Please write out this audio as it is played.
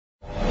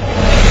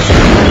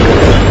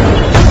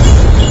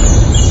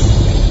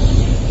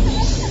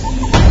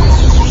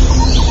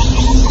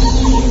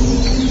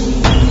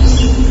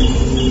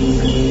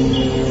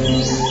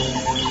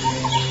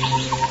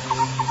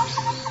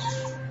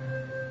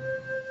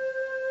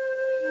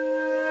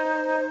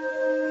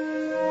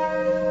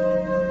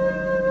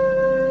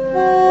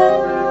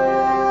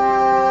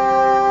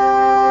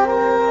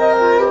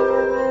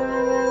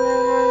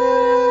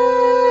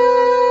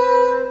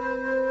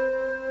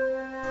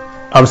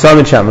I'm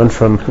Simon Chapman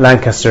from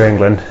Lancaster,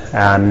 England,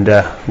 and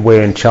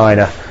we're in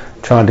China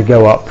trying to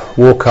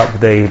walk up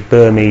the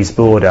Burmese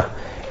border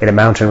in a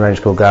mountain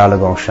range called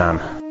Gaoligong Mountain.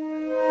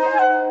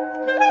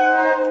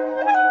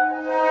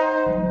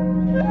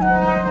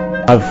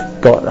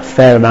 I've got a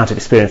fair amount of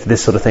experience with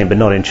this sort of thing, but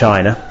not in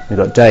China. We've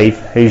got Dave,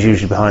 who's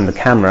usually behind the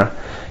camera.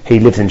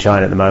 He lives in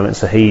China at the moment,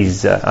 so I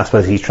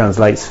suppose he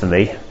translates for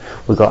me.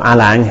 We've got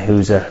Alang,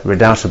 who's a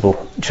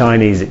redoubtable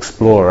Chinese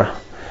explorer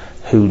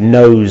who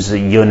knows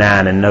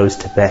Yunnan and knows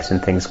Tibet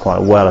and things quite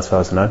well, as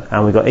far as I know.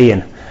 And we've got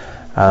Ian,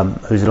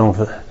 who's along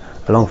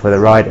for the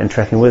ride and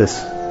trekking with us.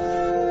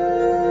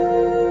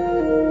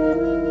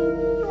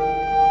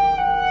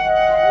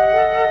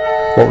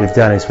 What we've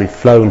done is we've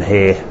flown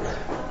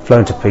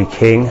to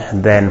Peking,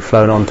 and then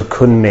flown on to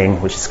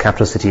Kunming, which is the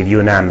capital city of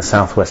Yunnan, the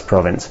southwest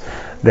province.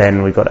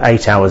 Then we got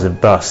 8 hours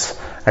of bus,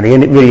 and the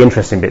really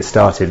interesting bit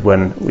started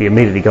when we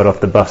immediately got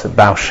off the bus at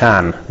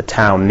Baoshan, the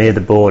town near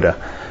the border,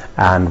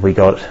 and we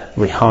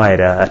hired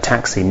a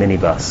taxi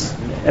minibus.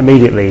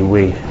 Immediately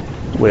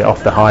we're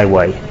off the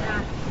highway.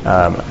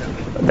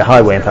 The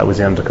highway, in fact, was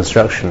under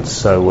construction,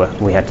 so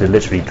we had to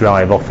literally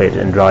drive off it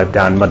and drive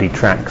down muddy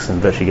tracks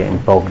and virtually getting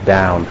bogged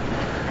down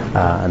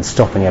and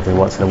stopping every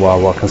once in a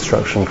while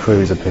construction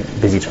crews are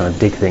busy trying to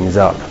dig things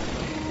up.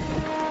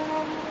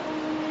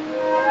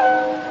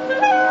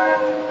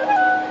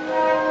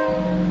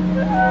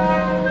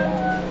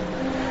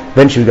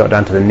 Eventually we got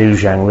down to the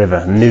Nujiang River,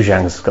 and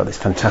Nujiang's got this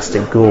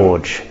fantastic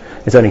gorge.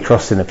 It's only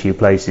crossed in a few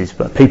places,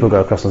 but people go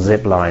across on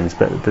zip lines,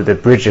 but the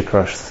bridge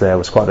across there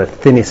was quite the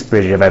thinnest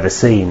bridge I've ever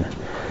seen.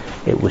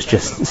 It was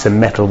just some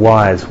metal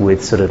wires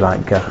with sort of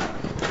like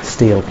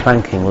steel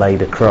planking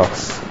laid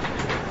across.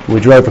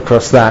 We drove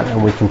across that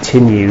and we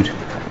continued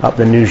up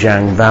the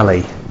Nujiang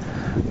Valley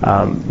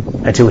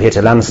until we hit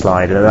a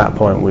landslide, and at that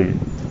point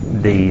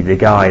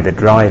the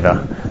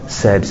driver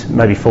said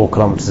maybe 4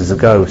 kilometres to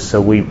go, so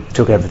we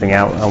took everything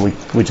out and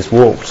we just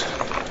walked.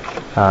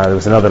 There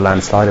was another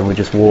landslide and we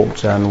just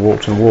walked and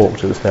walked and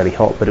walked. It was fairly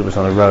hot, but it was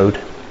on a road,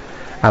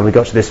 and we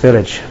got to this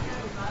village.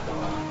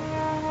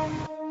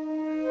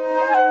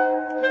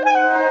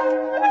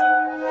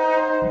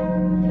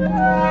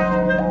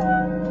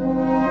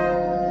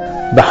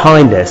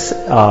 Behind us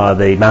are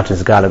the mountains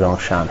of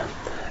Gaoligong Mountain,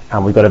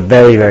 and we've got a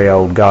very, very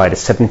old guide, a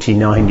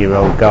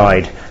 79-year-old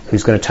guide,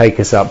 who's going to take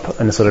us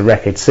up in a sort of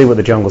wreckage, see what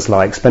the jungle's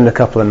like, spend a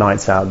couple of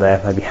nights out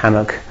there, maybe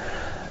hammock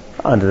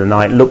under the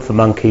night, look for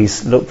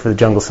monkeys, look for the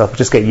jungle stuff,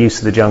 just get used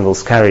to the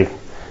jungles, carry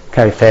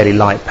fairly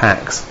light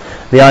packs.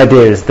 The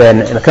idea is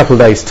then, in a couple of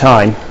days'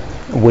 time,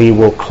 we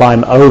will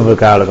climb over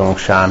Gaoligong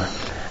Mountain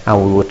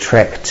and we will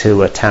trek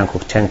to a town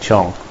called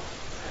Chengchong.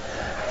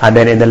 And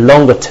then in the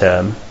longer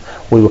term,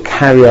 we will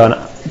carry on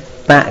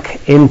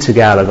back into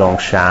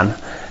Gaoligong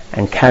Mountain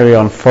and carry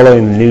on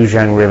following the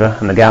Nujiang River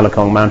and the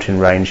Gaoligong Mountain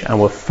range, and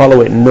we'll follow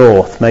it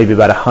north, maybe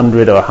about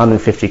 100 or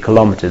 150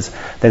 kilometres,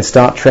 then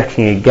start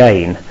trekking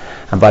again.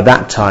 And by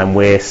that time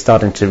we're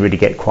starting to really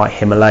get quite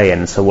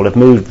Himalayan, so we'll have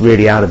moved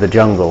really out of the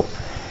jungle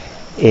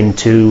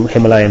into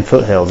Himalayan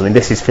foothills. I mean,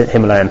 this is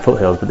Himalayan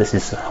foothills, but this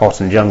is hot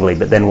and jungly,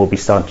 but then we'll be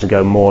starting to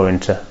go more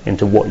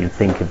into what you'd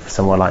think of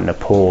somewhere like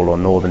Nepal or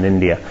northern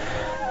India,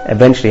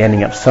 eventually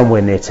ending up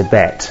somewhere near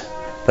Tibet.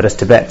 But as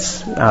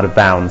Tibet's out of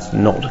bounds,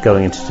 not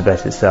going into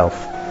Tibet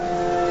itself.